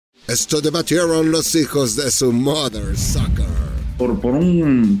Esto debatieron los hijos de su mother soccer. Por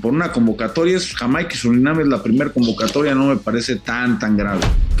una convocatoria, Jamaica y Surinam es la primera convocatoria, no me parece tan grave.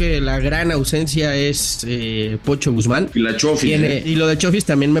 Que la gran ausencia es Pocho Guzmán. Y la Chofis. Y lo de Chofis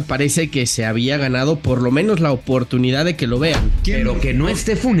también me parece que se había ganado por lo menos la oportunidad de que lo vean. Pero que no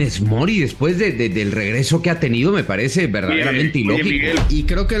esté Funes Mori después del regreso que ha tenido me parece verdaderamente ilógico. Y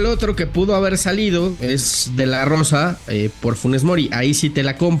creo que el otro que pudo haber salido es de la Rosa por Funes Mori. Ahí sí te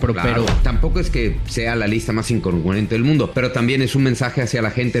la compro, claro, pero... Tampoco es que sea la lista más incongruente del mundo, pero también es un mensaje hacia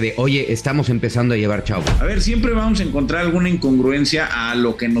la gente de, oye, estamos empezando a llevar chavo. A ver, siempre vamos a encontrar alguna incongruencia a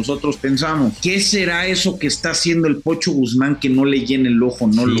lo que nosotros pensamos. ¿Qué será eso que está haciendo el Pocho Guzmán que no le llena el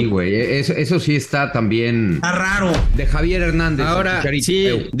ojo? Sí, güey, eso sí está también... Está raro. De Javier Hernández. Ahora, sí,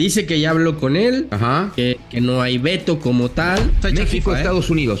 dice que ya habló con él, que no hay veto como tal. México, Estados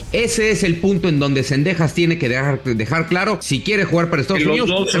Unidos. Ese es el punto en donde Cendejas tiene que dejar claro si quiere jugar para Estados Unidos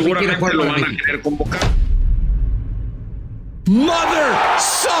los dos o si seguramente quiere jugar lo para van México. a querer convocar. Mother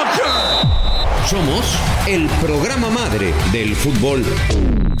Soccer. Somos el programa madre del fútbol.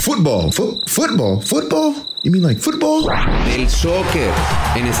 Football? You mean like football? Del soccer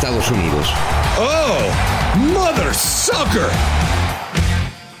en Estados Unidos. Oh, Mother Soccer.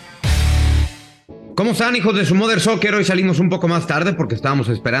 ¿Cómo están, hijos de su Mother Soccer? Hoy salimos un poco más tarde porque estábamos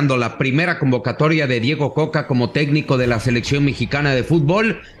esperando la primera convocatoria de Diego Cocca como técnico de la selección mexicana de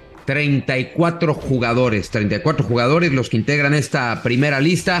fútbol. 34 jugadores los que integran esta primera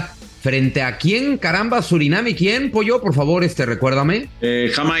lista. ¿Frente a quién? Caramba, Surinam y quién, Pollo, por favor, recuérdame.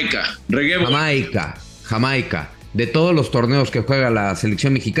 Jamaica. Jamaica. De todos los torneos que juega la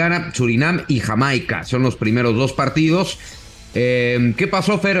selección mexicana, Surinam y Jamaica son los primeros dos partidos. ¿Qué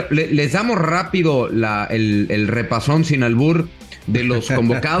pasó, Fer? Les damos rápido el repasón sin albur de los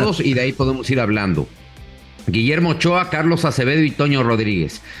convocados y de ahí podemos ir hablando. Guillermo Ochoa, Carlos Acevedo y Toño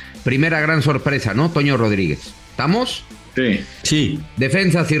Rodríguez. Primera gran sorpresa, ¿no? Toño Rodríguez. ¿Estamos? Sí.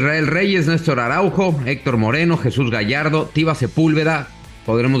 Defensas: Israel Reyes, Néstor Araujo, Héctor Moreno, Jesús Gallardo, Tiva Sepúlveda,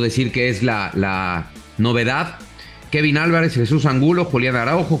 podremos decir que es la novedad. Kevin Álvarez, Jesús Angulo, Julián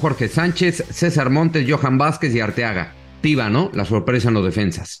Araujo, Jorge Sánchez, César Montes, Johan Vázquez y Arteaga. Tiva, ¿no? La sorpresa en los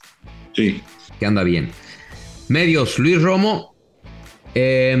defensas. Sí. Que anda bien. Medios: Luis Romo,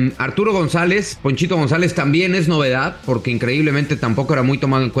 Arturo González, Ponchito González también es novedad, porque increíblemente tampoco era muy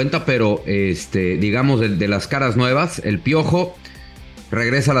tomado en cuenta, pero digamos de las caras nuevas. El Piojo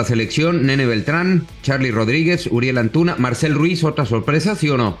regresa a la selección, Nene Beltrán, Charlie Rodríguez, Uriel Antuna, Marcel Ruiz, otra sorpresa, ¿sí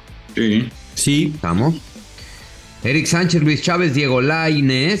o no? Sí. Estamos. Eric Sánchez, Luis Chávez, Diego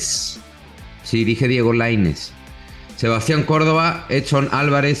Lainez. Sí, dije Diego Lainez. Sebastián Córdoba, Edson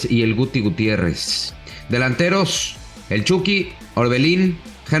Álvarez y el Guti Gutiérrez. Delanteros: el Chucky, Orbelín,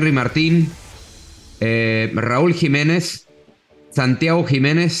 Henry Martín, Raúl Jiménez, Santiago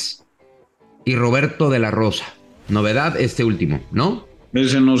Jiménez y Roberto de la Rosa. Novedad último, ¿no?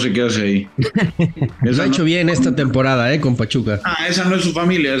 Ese no sé qué hace ahí. Lo ha hecho bien esta temporada, con Pachuca. Esa no es su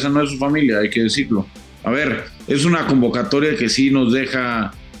familia, hay que decirlo. A ver, es una convocatoria que sí nos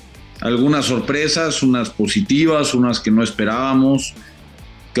deja algunas sorpresas, unas positivas, unas que no esperábamos.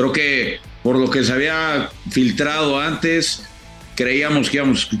 Creo que por lo que se había filtrado antes, creíamos que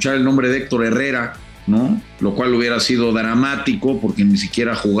íbamos a escuchar el nombre de Héctor Herrera, ¿no? Lo cual hubiera sido dramático porque ni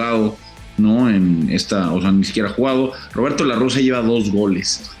siquiera ha jugado, ¿no? Ni siquiera ha jugado. Roberto de la Rosa lleva 2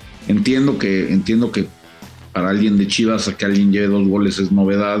 goles. Entiendo que para alguien de Chivas que alguien lleve 2 goles es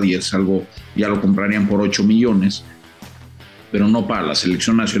novedad y es algo, ya lo comprarían por 8 millones, pero no para la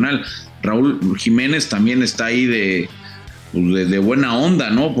selección nacional. Raúl Jiménez también está ahí de buena onda,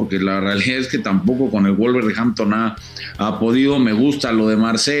 ¿no? Porque la realidad es que tampoco con el Wolverhampton ha podido. Me gusta lo de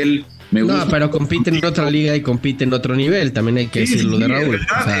Marcel. No, pero compite en otra liga y compite en otro nivel, también hay que decirlo de Raúl.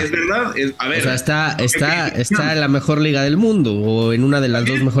 Es verdad. Está en la mejor liga del mundo o en una de las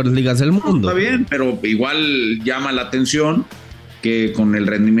 2 mejores ligas del mundo. Está bien, pero igual llama la atención que con el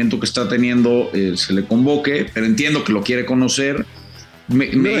rendimiento que está teniendo se le convoque, pero entiendo que lo quiere conocer.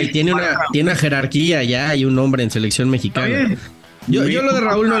 Tiene una jerarquía ya, hay un hombre en selección mexicana. Yo lo de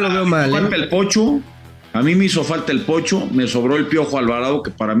Raúl no lo veo mal. Falta el Pocho. A mí me hizo falta el Pocho, me sobró el Piojo Alvarado,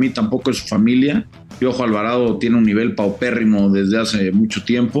 que para mí tampoco es su familia. Piojo Alvarado tiene un nivel paupérrimo desde hace mucho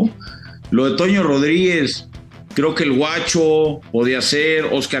tiempo. Lo de Toño Rodríguez, creo que el Guacho podía ser,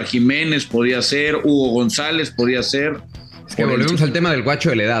 Oscar Jiménez podía ser, Hugo González podía ser. Es que volvemos al tema del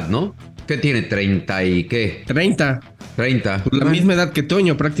Guacho de la edad, ¿no? ¿Qué tiene? ¿30 y qué? 30. La misma edad que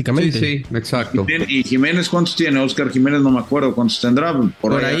Toño prácticamente. Sí, exacto. ¿Y Jiménez cuántos tiene? Oscar Jiménez no me acuerdo cuántos tendrá.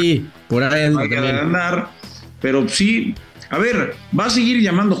 Por ahí andar. Pero sí, a ver, va a seguir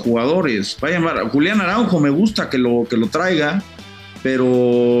llamando jugadores. Va a llamar a Julián Araujo, me gusta que lo traiga.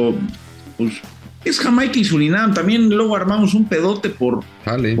 pero pues es Jamaica y Surinam. También luego armamos un pedote por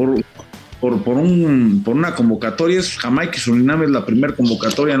una convocatoria. Es Jamaica y Surinam, es la primera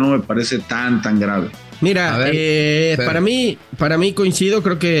convocatoria, no me parece tan grave. Mira, para mí coincido,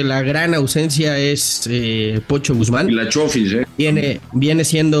 creo que la gran ausencia es Pocho Guzmán. Y la Chofis, Viene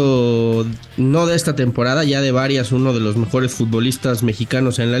siendo, no de esta temporada, ya de varias, uno de los mejores futbolistas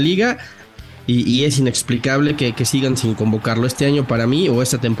mexicanos en la liga. Y es inexplicable que sigan sin convocarlo este año para mí, o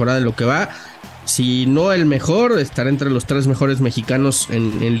esta temporada en lo que va. Si no el mejor, estará entre los 3 mejores mexicanos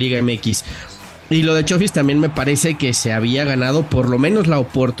en Liga MX. Y lo de Chofis también me parece que se había ganado por lo menos la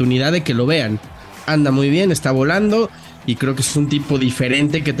oportunidad de que lo vean. Anda muy bien, está volando y creo que es un tipo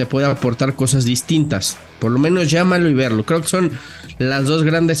diferente que te puede aportar cosas distintas. Por lo menos llámalo y verlo. Creo que son las 2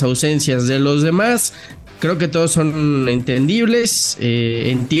 grandes ausencias. De los demás, creo que todos son entendibles.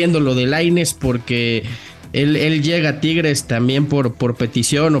 Entiendo lo de Lainez porque él llega a Tigres también por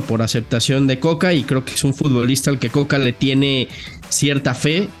petición o por aceptación de Cocca, y creo que es un futbolista al que Cocca le tiene cierta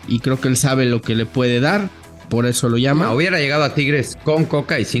fe y creo que él sabe lo que le puede dar. Por eso lo llama. No, hubiera llegado a Tigres con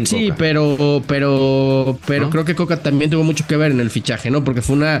Cocca y sin Cocca. Sí, pero ¿no? Creo que Cocca también tuvo mucho que ver en el fichaje, ¿no? Porque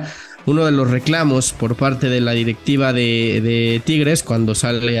fue uno de los reclamos por parte de la directiva de Tigres cuando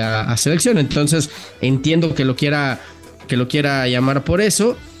sale a selección. Entonces entiendo que lo quiera llamar por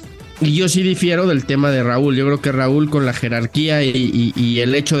eso. Y yo sí difiero del tema de Raúl. Yo creo que Raúl, con la jerarquía y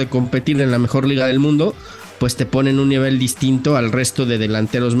el hecho de competir en la mejor liga del mundo, pues te pone en un nivel distinto al resto de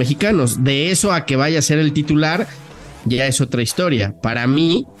delanteros mexicanos. De eso a que vaya a ser el titular, ya es otra historia. Para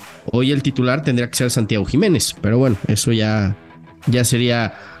mí, hoy el titular tendría que ser Santiago Jiménez, pero bueno, eso ya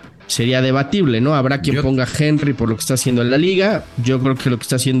sería debatible, ¿no? Habrá quien ponga a Henry por lo que está haciendo en la liga. Yo creo que lo que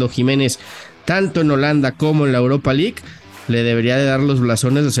está haciendo Jiménez, tanto en Holanda como en la Europa League, le debería de dar los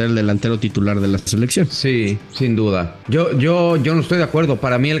blasones de ser el delantero titular de la selección. Sí, sin duda. Yo no estoy de acuerdo.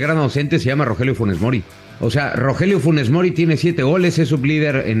 Para mí el gran ausente se llama Rogelio Funes Mori. O sea, Rogelio Funes Mori tiene 7 goles, es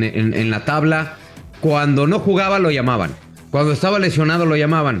sublíder en la tabla. Cuando no jugaba lo llamaban. Cuando estaba lesionado lo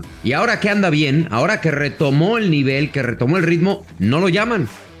llamaban. Y ahora que anda bien, ahora que retomó el nivel, que retomó el ritmo, no lo llaman.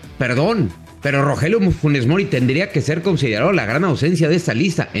 Perdón, pero Rogelio Funes Mori tendría que ser considerado la gran ausencia de esta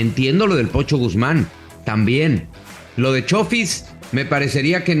lista. Entiendo lo del Pocho Guzmán, también. Lo de Chofis me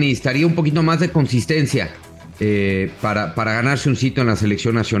parecería que necesitaría un poquito más de consistencia para ganarse un sitio en la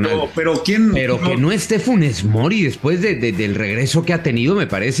selección nacional. Pero que no esté Funes Mori después del regreso que ha tenido me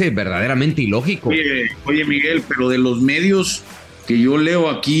parece verdaderamente ilógico. Oye, Miguel, pero de los medios que yo leo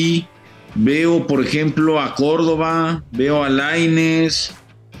aquí, veo, por ejemplo, a Córdoba, veo a Lainez,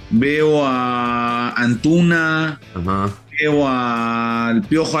 veo a Antuna, Ajá. Veo al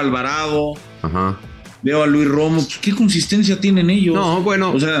Piojo Alvarado, Ajá. Veo a Luis Romo. Pues, ¿qué consistencia tienen ellos? No,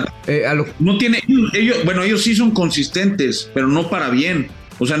 bueno, o sea, no tiene ellos sí son consistentes, pero no para bien.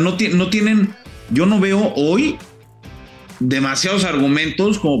 O sea, no tienen, yo no veo hoy demasiados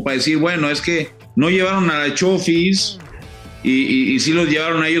argumentos como para decir, bueno, es que no llevaron a la Chofis y sí los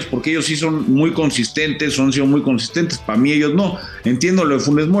llevaron a ellos porque ellos sí son muy consistentes, han sido muy consistentes. Para mí ellos no. Entiendo lo de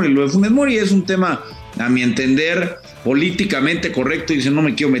Funes Mori. Lo de Funes Mori es un tema, a mi entender, políticamente correcto, y dice, no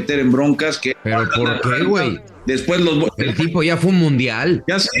me quiero meter en broncas. ¿Pero por qué, güey? Después el tipo ya fue un mundial.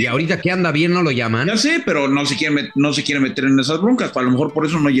 Ya sé. Y ahorita que anda bien no lo llaman. Ya sé, pero no se quiere meter en esas broncas. A lo mejor por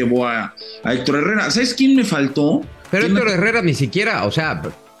eso no llevó a Héctor Herrera. ¿Sabes quién me faltó? Pero Héctor Herrera ni siquiera, o sea,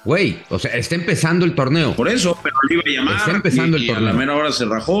 güey, o sea, está empezando el torneo. Por eso, pero lo iba a llamar. Está empezando el torneo. A la mera hora se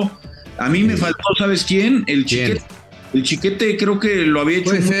rajó. A mí me faltó, ¿sabes quién? El Chiquete. El Chiquete creo que lo había hecho.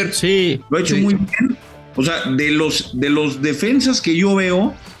 Puede ser, sí. Lo ha hecho muy bien. O sea, de los defensas que yo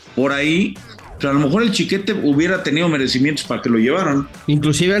veo por ahí, o sea, a lo mejor el Chiquete hubiera tenido merecimientos para que lo llevaran.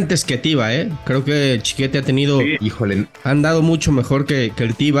 Inclusive antes que Tiva, creo que el Chiquete ha tenido... Sí. Híjole. Han dado mucho mejor que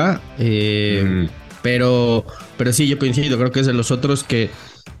el Tiva, pero sí, yo coincido, creo que es de los otros que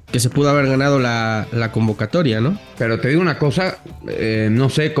se pudo haber ganado la convocatoria, ¿no? Pero te digo una cosa, no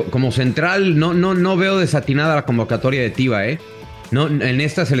sé, como central no veo desatinada la convocatoria de Tiva, No, en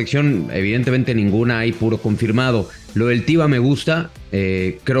esta selección evidentemente ninguna hay puro confirmado. Lo del Tiva me gusta,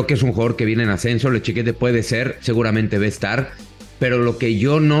 creo que es un jugador que viene en ascenso, el Chiquete puede ser, seguramente va a estar, pero lo que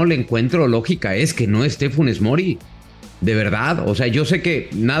yo no le encuentro lógica es que no esté Funes Mori, de verdad. O sea, yo sé que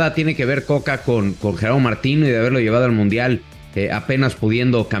nada tiene que ver Cocca con Gerardo Martino y de haberlo llevado al Mundial apenas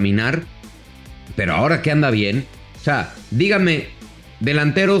pudiendo caminar, pero ahora que anda bien, o sea, dígame,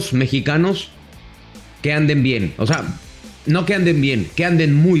 delanteros mexicanos que anden bien, o sea... No que anden bien, que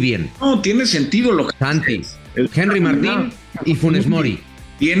anden muy bien. No, tiene sentido lo que... Santi, Henry Martín y Funes Mori.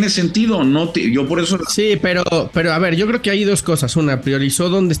 Tiene sentido, yo por eso... Sí, pero a ver, yo creo que hay dos cosas. Una, priorizó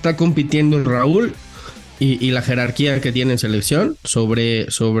dónde está compitiendo el Raúl, y la jerarquía que tiene en selección sobre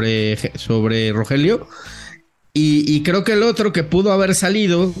Rogelio. Y creo que el otro que pudo haber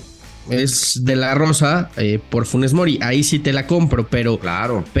salido es de la Rosa por Funes Mori. Ahí sí te la compro, pero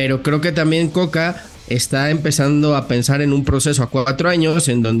creo que también Cocca está empezando a pensar en un proceso a 4 años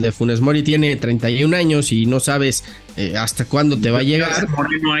en donde Funes Mori tiene 31 años y no sabes hasta cuándo te va a llegar.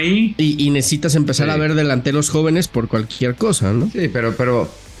 Y necesitas empezar a ver delanteros jóvenes por cualquier cosa, ¿no? Sí, pero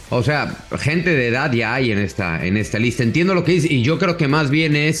o sea, gente de edad ya hay en esta lista. Entiendo lo que dice y yo creo que más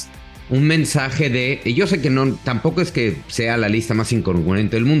bien es un mensaje de... Y yo sé que no, tampoco es que sea la lista más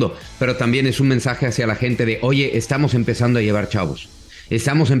incongruente del mundo, pero también es un mensaje hacia la gente de, oye, estamos empezando a llevar chavos.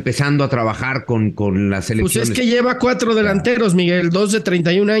 Estamos empezando a trabajar con las selecciones. Pues es que lleva 4 delanteros, Miguel, 2 de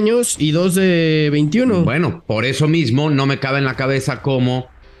 31 años y 2 de 21. Bueno, por eso mismo no me cabe en la cabeza cómo,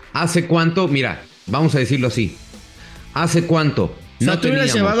 ¿hace cuánto? Mira, vamos a decirlo así. ¿Hace cuánto? O sea, tú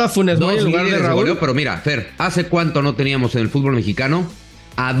hubieras llevado a Funes Mori en lugar de Raúl. Pero mira, Fer, ¿hace cuánto no teníamos en el fútbol mexicano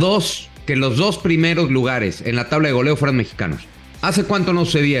a que los 2 primeros lugares en la tabla de goleo fueran mexicanos? ¿Hace cuánto no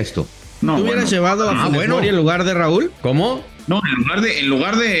sucedía esto? No, ¿tú hubieras llevado a Funes Mori en lugar de Raúl? ¿Cómo? No, en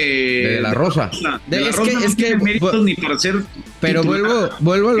lugar de la Rosa. Es que méritos ni para ser. Pero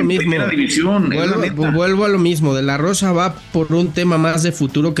vuelvo a lo mismo. Vuelvo a lo mismo. De la Rosa va por un tema más de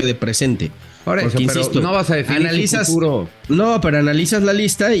futuro que de presente. Ahora, porque, insisto, no vas a definir su futuro. No, pero analizas la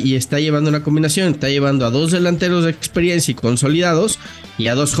lista y está llevando una combinación. Está llevando a 2 delanteros de experiencia y consolidados y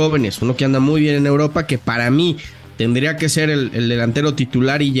a 2 jóvenes. Uno que anda muy bien en Europa, que para mí tendría que ser el delantero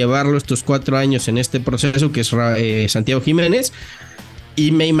titular y llevarlo estos 4 años en este proceso, que es Santiago Jiménez.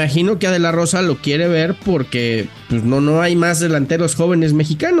 Y me imagino que a De La Rosa lo quiere ver porque pues, no hay más delanteros jóvenes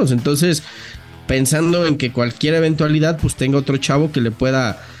mexicanos. Entonces, pensando en que cualquier eventualidad, pues tenga otro chavo que le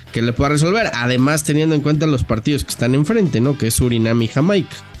pueda resolver. Además, teniendo en cuenta los partidos que están enfrente, ¿no? Que es Surinam y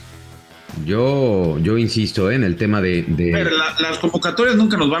Jamaica. Yo insisto en el tema de... Pero las convocatorias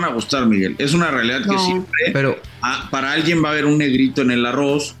nunca nos van a gustar, Miguel. Es una realidad que siempre... Pero para alguien va a haber un negrito en el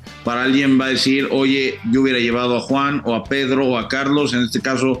arroz, para alguien va a decir, oye, yo hubiera llevado a Juan o a Pedro o a Carlos, en este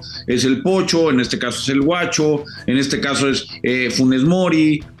caso es el Pocho, en este caso es el Guacho, en este caso es Funes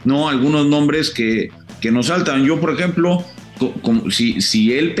Mori, ¿no? Algunos nombres que nos saltan. Yo, por ejemplo,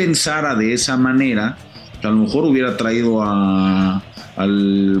 si él pensara de esa manera, a lo mejor hubiera traído al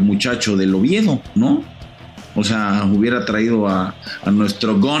muchacho del Oviedo, ¿no? O sea, hubiera traído a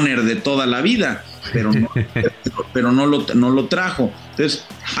nuestro gunner de toda la vida, pero no lo trajo. Entonces,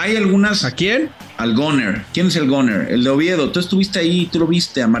 hay algunas... ¿A quién? Al gunner. ¿Quién es el gunner? El de Oviedo. Tú estuviste ahí, tú lo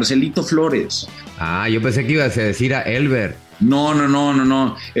viste, a Marcelito Flores. Yo pensé que ibas a decir a Elber.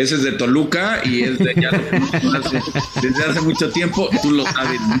 No. Ese es de Toluca y es de ya desde hace mucho tiempo. Tú lo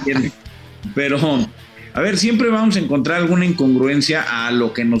sabes bien. Pero... A ver, siempre vamos a encontrar alguna incongruencia a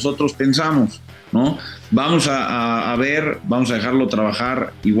lo que nosotros pensamos, ¿no? Vamos a ver, vamos a dejarlo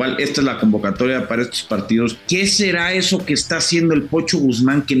trabajar. Igual, esta es la convocatoria para estos partidos. ¿Qué será eso que está haciendo el Pocho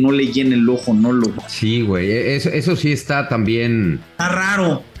Guzmán que no le llena el ojo? Sí, güey, eso sí está también... Está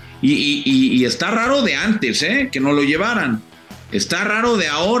raro. Y está raro de antes, que no lo llevaran. Está raro de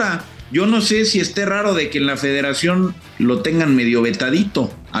ahora. Yo no sé si esté raro de que en la federación lo tengan medio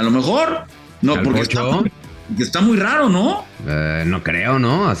vetadito. A lo mejor... No, porque está muy raro, ¿no? No creo,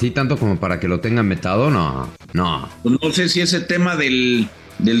 ¿no? Así tanto como para que lo tengan vetado, no. Pues no sé si ese tema del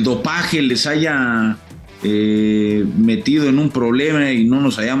dopaje les haya metido en un problema y no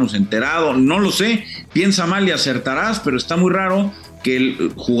nos hayamos enterado. No lo sé. Piensa mal y acertarás, pero está muy raro que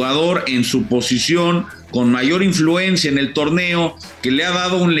el jugador en su posición, con mayor influencia en el torneo, que le ha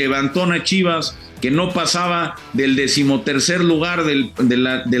dado un levantón a Chivas, que no pasaba del 13º lugar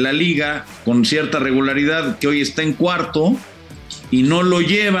de la liga con cierta regularidad, que hoy está en 4º, y no lo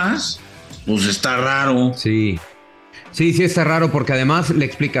llevas, pues está raro. Sí está raro, porque además la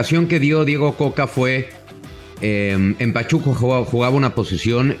explicación que dio Diego Cocca fue en Pachuca jugaba una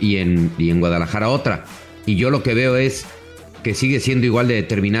posición y en Guadalajara otra, y yo lo que veo es que sigue siendo igual de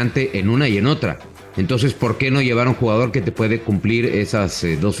determinante en una y en otra. Entonces, ¿por qué no llevar a un jugador que te puede cumplir esas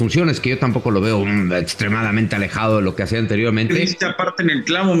 2 funciones? Que yo tampoco lo veo extremadamente alejado de lo que hacía anteriormente. Diste aparte en el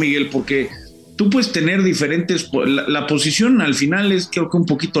clavo, Miguel, porque tú puedes tener diferentes... La posición al final es, creo que un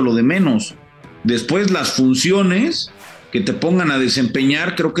poquito lo de menos. Después las funciones que te pongan a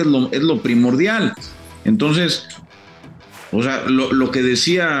desempeñar, creo que es lo primordial. Entonces, o sea, lo que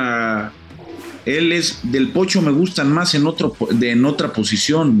decía... Él es del Pocho, me gustan más en otra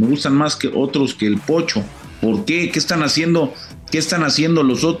posición, me gustan más que otros que el Pocho. ¿Por qué? ¿Qué están haciendo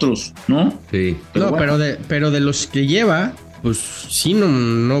los otros? ¿No? Sí. Pero de los que lleva, pues sí,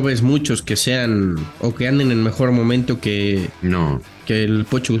 no ves muchos que sean o que anden en mejor momento que el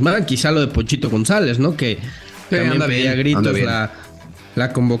Pocho Guzmán. Quizá lo de Pochito González, ¿no? Que también pedía gritos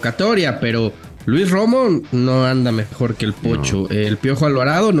la convocatoria, pero Luis Romo no anda mejor que el Pocho. No. El Piojo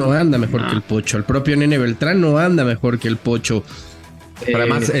Alvarado no anda mejor que el Pocho. El propio Nene Beltrán no anda mejor que el Pocho. Pero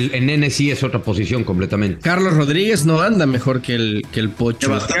además el Nene sí es otra posición completamente. Carlos Rodríguez no anda mejor que el Pocho.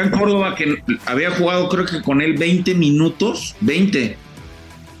 Sebastián Córdoba, que había jugado creo que con él 20 minutos, 20,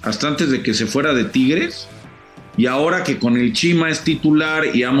 hasta antes de que se fuera de Tigres, y ahora que con el Chima es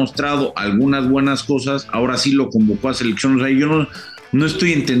titular y ha mostrado algunas buenas cosas, ahora sí lo convocó a selección. O sea, yo no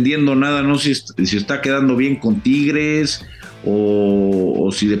estoy entendiendo nada, no sé si está quedando bien con Tigres o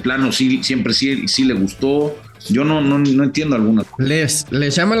si de plano siempre sí le gustó. Yo no entiendo alguna. ¿Les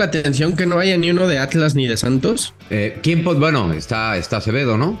llama la atención que no haya ni uno de Atlas ni de Santos? ¿Quién? Bueno, está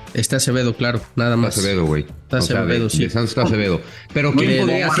Acevedo, ¿no? Está Acevedo, claro, nada más. Está Acevedo, güey. Está Acevedo, sí. De Santos está Acevedo. Pero ¿quién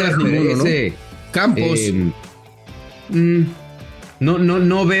podría ser ninguno, ese? ¿No? Campos.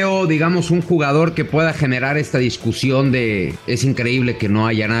 No veo, digamos, un jugador que pueda generar esta discusión de es increíble que no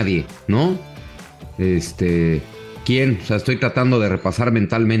haya nadie, ¿no? ¿Quién? O sea, estoy tratando de repasar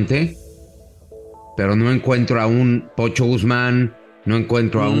mentalmente, pero no encuentro a un Pocho Guzmán, no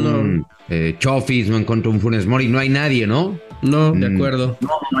encuentro a un Chofis, no encuentro a un Funes Mori, no hay nadie, ¿no? No, de acuerdo.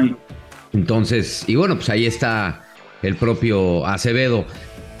 No hay. Entonces, y bueno, pues ahí está el propio Acevedo.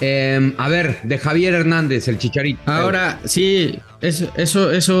 A ver, de Javier Hernández, el Chicharito. Ahora, sí,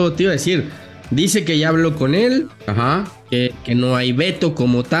 eso te iba a decir. Dice que ya habló con él. Ajá. Que no hay veto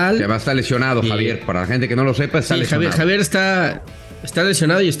como tal. Que va a estar lesionado, Javier. Para la gente que no lo sepa, está lesionado. Javier está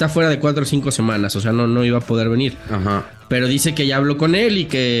lesionado y está fuera de 4 o 5 semanas. O sea, no iba a poder venir. Ajá. Pero dice que ya habló con él y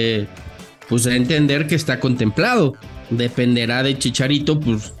que pues a entender que está contemplado. Dependerá de Chicharito,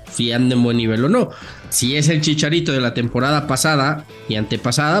 pues si anda en buen nivel o no. Si es el Chicharito de la temporada pasada y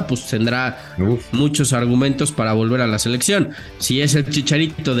antepasada, pues tendrá muchos argumentos para volver a la selección. Si es el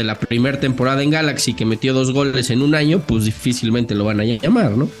Chicharito de la primera temporada en Galaxy que metió 2 goles en un año, pues difícilmente lo van a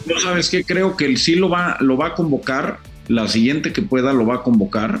llamar, ¿no? No, ¿sabes qué? Creo que él sí lo va a convocar. La siguiente que pueda lo va a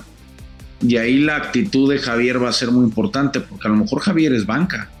convocar. Y ahí la actitud de Javier va a ser muy importante, porque a lo mejor Javier es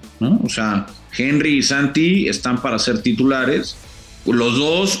banca, ¿no? O sea, Henry y Santi están para ser titulares, los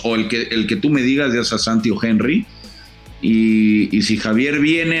dos, o el que tú me digas, ya sea Santi o Henry, y si Javier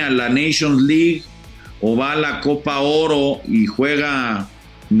viene a la Nations League o va a la Copa Oro y juega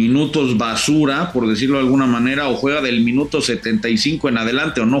minutos basura, por decirlo de alguna manera, o juega del minuto 75 en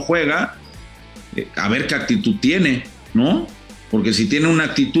adelante o no juega, a ver qué actitud tiene, ¿no? Porque si tiene una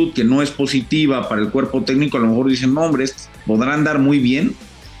actitud que no es positiva para el cuerpo técnico, a lo mejor dicen, no, hombre, podrá andar muy bien,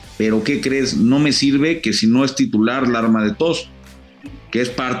 pero ¿qué crees? No me sirve que si no es titular la arma de tos, que es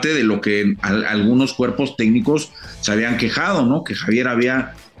parte de lo que algunos cuerpos técnicos se habían quejado, ¿no? Que Javier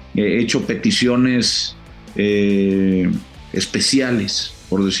había hecho peticiones especiales,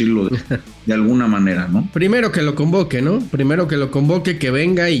 por decirlo de alguna manera, ¿no? Primero que lo convoque, ¿no? Primero que lo convoque, que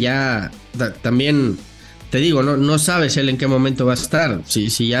venga y ya también... Te digo, no sabes él en qué momento va a estar.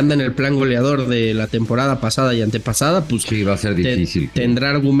 Si anda en el plan goleador de la temporada pasada y antepasada, pues sí, va a ser difícil. Tendrá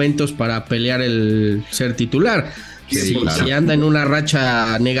argumentos para pelear el ser titular. Sí, claro. Si anda en una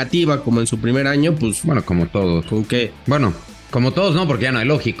racha negativa como en su primer año, pues... Bueno, como todos. ¿Con qué? Bueno, como todos no, porque ya no hay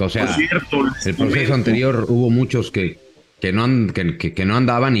lógica. O sea, el proceso anterior hubo muchos que no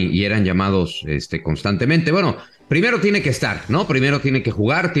andaban y eran llamados constantemente. Bueno, primero tiene que estar, ¿no? Primero tiene que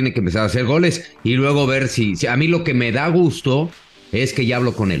jugar, tiene que empezar a hacer goles y luego ver si a mí lo que me da gusto es que ya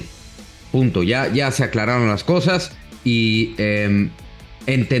hablo con él. Punto. Ya se aclararon las cosas y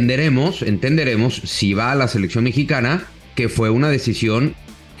entenderemos si va a la selección mexicana, que fue una decisión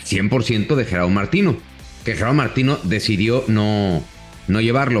 100% de Gerardo Martino. Que Gerardo Martino decidió no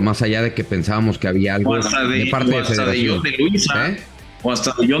llevarlo, más allá de que pensábamos que había algo de parte de Federación. O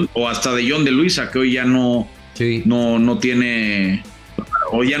hasta de John de Luisa, que hoy ya no tiene,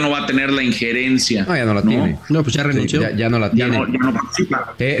 o ya no va a tener la injerencia. No, ya no la tiene. No, pues ya renunció. Ya no la tiene. Ya no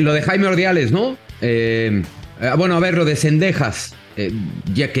participa. Lo de Jaime Ordiales, ¿no? Bueno, a ver, lo de Cendejas.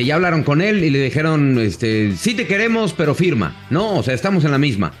 Ya que ya hablaron con él y le dijeron, sí te queremos, pero firma. No, o sea, estamos en la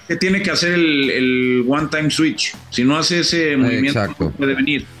misma. Que tiene que hacer el one time switch. Si no hace ese movimiento, no puede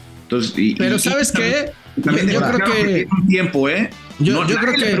venir. Entonces, pero ¿sabes qué? Yo creo que tiene un tiempo, yo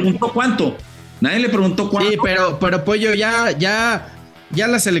creo que le preguntó cuánto. Nadie le preguntó cuánto. Sí, pero Pollo, ya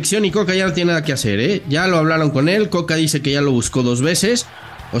la selección y Cocca ya no tiene nada que hacer, Ya lo hablaron con él. Cocca dice que ya lo buscó 2 veces.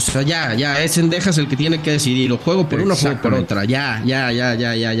 O sea, ya es Cendejas el que tiene que decidir. O juego por una o juego por otra. Ya.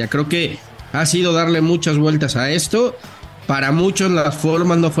 Creo que ha sido darle muchas vueltas a esto. Para muchos las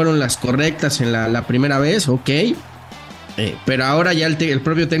formas no fueron las correctas en la primera vez, ok. Pero ahora ya el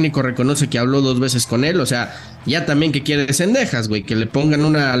propio técnico reconoce que habló 2 veces con él, o sea, ya también que quiere Cendejas, güey, que le pongan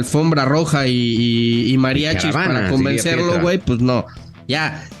una alfombra roja y mariachis para convencerlo, güey, pues no.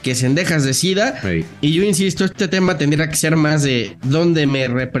 Ya, que Cendejas decida. Sí. Y yo insisto, este tema tendría que ser más de dónde me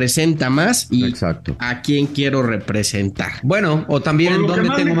representa más y Exacto. a quién quiero representar. Bueno, o también en dónde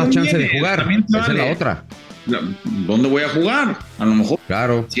tengo más chance de jugar. Esa es la otra. ¿Dónde voy a jugar? A lo mejor.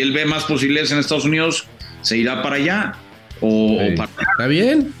 Claro. Si él ve más posibilidades en Estados Unidos, se irá para allá. O para allá. Está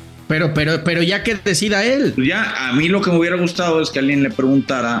bien. Pero ya que decida él. Ya, a mí lo que me hubiera gustado es que alguien le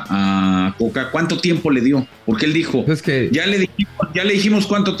preguntara a Cocca cuánto tiempo le dio. Porque él dijo, Es que- ya le dijimos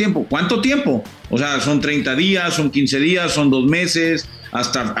cuánto tiempo. ¿Cuánto tiempo? O sea, son 30 días, son 15 días, son 2 meses,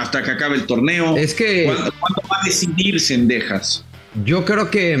 hasta que acabe el torneo. Es que- ¿Cuánto va a decidir Cendejas? Yo creo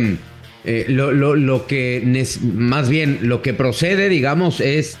que lo que más bien lo que procede, digamos,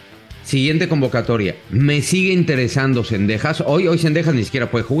 es siguiente convocatoria. Me sigue interesando Cendejas. Hoy Cendejas ni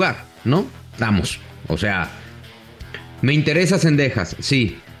siquiera puede jugar, ¿no? Vamos. O sea, me interesa Cendejas,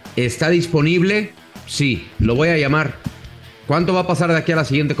 sí. ¿Está disponible? Sí. Lo voy a llamar. ¿Cuánto va a pasar de aquí a la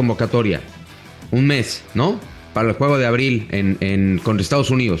siguiente convocatoria? 1 mes, ¿no? Para el juego de abril contra Estados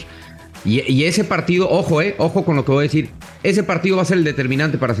Unidos. Y ese partido, ojo con lo que voy a decir. Ese partido va a ser el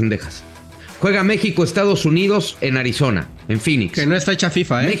determinante para Cendejas. Juega México-Estados Unidos en Arizona, en Phoenix. Que no es fecha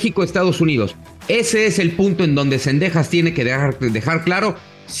FIFA, ¿eh? México-Estados Unidos. Ese es el punto en donde Cendejas tiene que dejar claro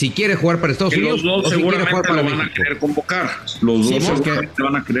si quiere jugar para Estados Que Unidos los dos o si quiere seguramente jugar para lo van México. a querer convocar. Los Sí, dos porque- seguramente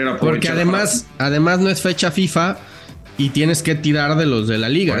van a querer aprovechar. Porque además no es fecha FIFA y tienes que tirar de los de la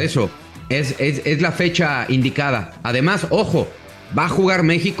liga. Por eso, es la fecha indicada. Además, ojo, va a jugar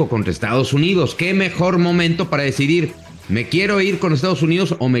México contra Estados Unidos. ¿Qué mejor momento para decidir? ¿Me quiero ir con Estados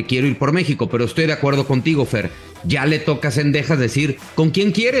Unidos o me quiero ir por México? Pero estoy de acuerdo contigo, Fer. Ya le toca a Cendejas decir con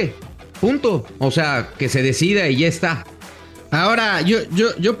quién quiere. Punto. O sea, que se decida y ya está. Ahora,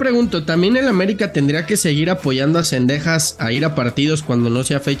 yo pregunto, ¿también el América tendría que seguir apoyando a Cendejas a ir a partidos cuando no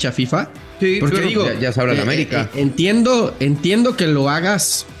sea fecha FIFA? Sí, porque pero digo, ya se habla de América. Entiendo que lo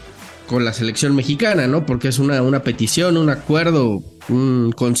hagas con la selección mexicana, ¿no? Porque es una petición, un acuerdo,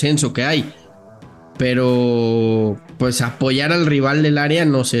 un consenso que hay. Pero, pues apoyar al rival del área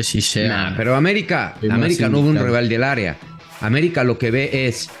no sé si sea... Pero América es más no es un indicado. rival del área. América lo que ve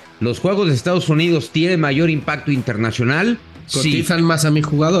es, los juegos de Estados Unidos tienen mayor impacto internacional. Sí. Cotizan más a mi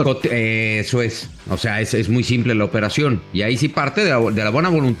jugador. Eso es. O sea, es muy simple la operación. Y ahí sí parte de la buena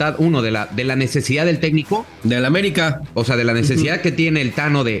voluntad, uno, de la necesidad del técnico. Del América. O sea, de la necesidad que tiene el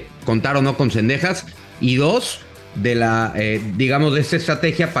Tano de contar o no con Cendejas. Y 2, de la, digamos, de esta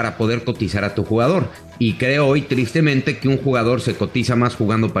estrategia para poder cotizar a tu jugador. Y creo hoy, tristemente, que un jugador se cotiza más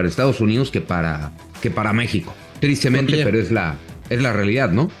jugando para Estados Unidos que para México. Tristemente, Oye. pero es la realidad,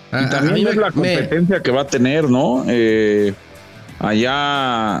 ¿no? Y también es la competencia que va a tener, ¿no?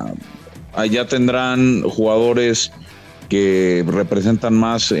 Allá tendrán jugadores que representan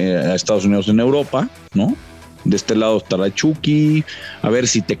más a Estados Unidos en Europa, ¿no? De este lado estará Chucky, a ver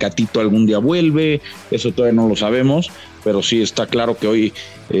si Tecatito algún día vuelve, eso todavía no lo sabemos, pero sí está claro que hoy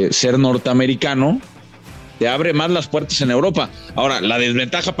ser norteamericano te abre más las puertas en Europa. Ahora, la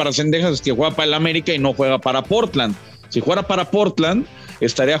desventaja para Cendejas es que juega para el América y no juega para Portland. Si jugara para Portland,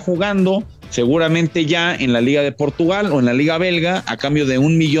 estaría jugando seguramente ya en la Liga de Portugal o en la Liga belga a cambio de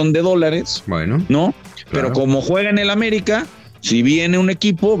 $1 millón. Bueno. ¿No? Claro. Pero como juega en el América, si viene un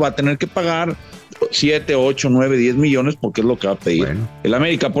equipo, va a tener que pagar 7, 8, 9, 10 millones porque es lo que va a pedir. Bueno. El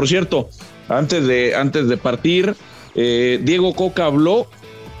América, por cierto, antes de partir, Diego Cocca habló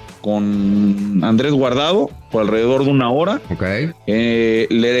con Andrés Guardado por alrededor de 1 hora. Ok.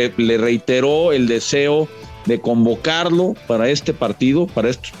 Le reiteró el deseo de convocarlo para este partido, para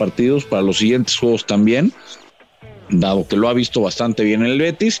estos partidos, para los siguientes juegos también, dado que lo ha visto bastante bien en el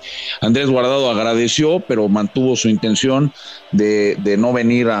Betis. Andrés Guardado agradeció, pero mantuvo su intención de no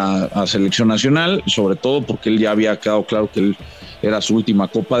venir a selección nacional, sobre todo porque él ya había quedado claro que él era su última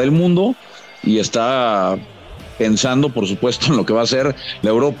Copa del Mundo y está pensando, por supuesto, en lo que va a ser la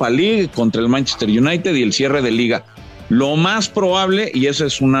Europa League contra el Manchester United y el cierre de liga. Lo más probable, y eso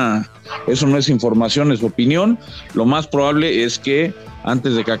no es información, es opinión, lo más probable es que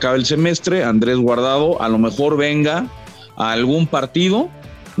antes de que acabe el semestre, Andrés Guardado a lo mejor venga a algún partido,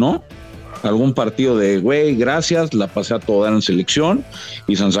 ¿no? Algún partido de, güey, gracias, la pasé a todo dar en selección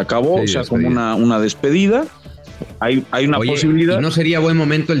y se acabó, Sí, o sea, despedida. como una despedida. Hay una Oye, posibilidad. ¿y no sería buen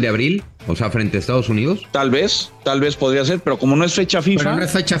momento el de abril? O sea, frente a Estados Unidos. Tal vez podría ser, pero como no es fecha FIFA, Pero no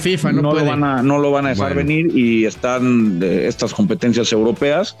es fecha FIFA, no lo puede. van a dejar Bueno. venir y están estas competencias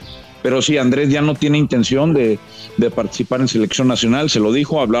europeas. Pero sí, Andrés ya no tiene intención de participar en selección nacional, se lo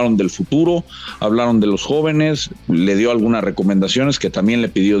dijo, hablaron del futuro, hablaron de los jóvenes, le dio algunas recomendaciones que también le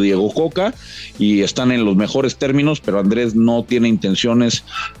pidió Diego Cocca y están en los mejores términos, pero Andrés no tiene intenciones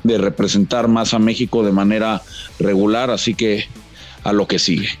de representar más a México de manera regular, así que a lo que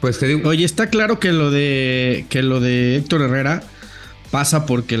sigue. Pues te digo, oye, está claro que lo de Héctor Herrera pasa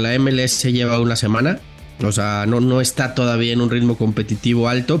porque la MLS lleva una semana. O sea, no está todavía en un ritmo competitivo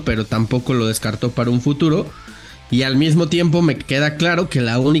alto, pero tampoco lo descartó para un futuro. Y al mismo tiempo me queda claro que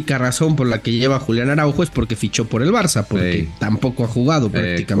la única razón por la que lleva a Julián Araujo es porque fichó por el Barça, porque tampoco ha jugado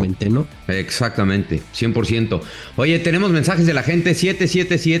prácticamente, ¿no? Exactamente, 100%. Oye, tenemos mensajes de la gente,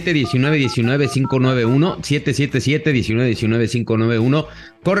 777-1919-591, 777-1919-591.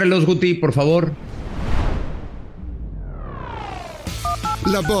 Córrelos, Guti, por favor.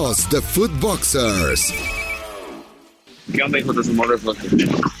 La voz de Footboxers. ¿Qué onda, hijos de su madre?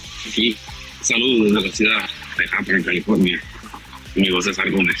 Sí, saludos desde la ciudad de Japón, en California. Mi voz es César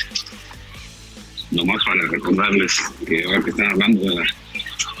Gómez. Nomás para recordarles que ahora que están hablando de la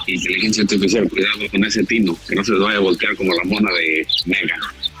inteligencia artificial, cuidado con ese tino, que no se les vaya a voltear como la mona de Mega.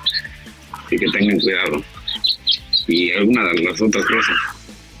 Y que tengan cuidado. Y alguna de las otras cosas.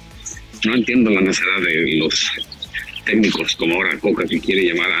 No entiendo la necesidad de los técnicos como ahora Cocca, que quiere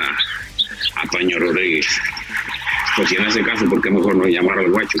llamar a Paño Rodríguez. Pues si en ese caso, ¿por qué mejor no llamar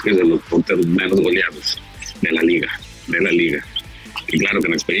al Guacho, que es de los porteros menos goleados de la liga? Y claro que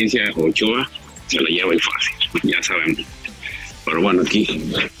en la experiencia Ochoa se la lleva el fácil, ya sabemos. Pero bueno, aquí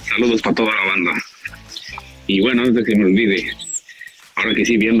saludos para toda la banda. Y bueno, antes de que me olvide, ahora que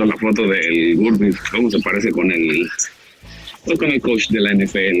sí, viendo la foto del Gurby, cómo se parece con el coach de la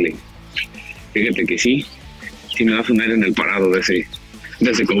NFL. Fíjate que sí me da un aire en el parado de ese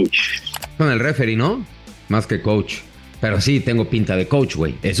coach. Con el referee, ¿no? Más que coach. Pero sí, tengo pinta de coach,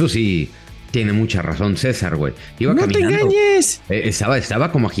 güey. Eso sí, tiene mucha razón César, güey. Iba ¡No caminando. te engañes!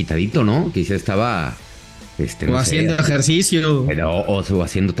 Estaba como agitadito, ¿no? Quizá estaba... o haciendo ejercicio. O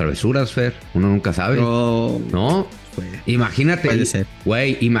haciendo travesuras, Fer. Uno nunca sabe. ¿No? Imagínate. Puede ser.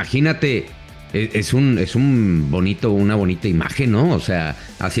 Güey, imagínate... Es una bonita imagen, ¿no? O sea,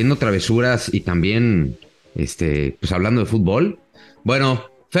 haciendo travesuras y también... pues hablando de fútbol. Bueno,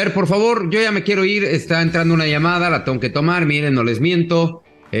 Fer, por favor, yo ya me quiero ir. Está entrando una llamada, la tengo que tomar. Miren, no les miento.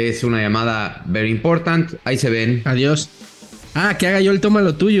 Es una llamada very important. Ahí se ven. Adiós. Que haga yo el toma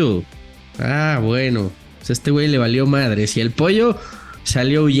lo tuyo. Bueno. Pues este güey le valió madres. Y el pollo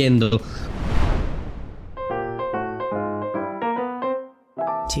salió huyendo.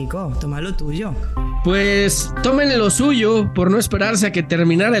 Chico, toma lo tuyo. Pues tomen lo suyo por no esperarse a que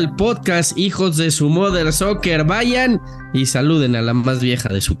terminara el podcast, hijos de su mother soccer. Vayan y saluden a la más vieja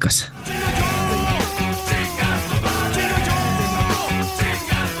de su casa.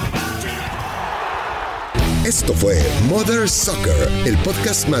 Esto fue Mother Soccer, el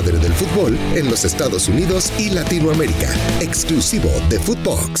podcast madre del fútbol en los Estados Unidos y Latinoamérica, exclusivo de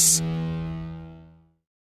Footbox.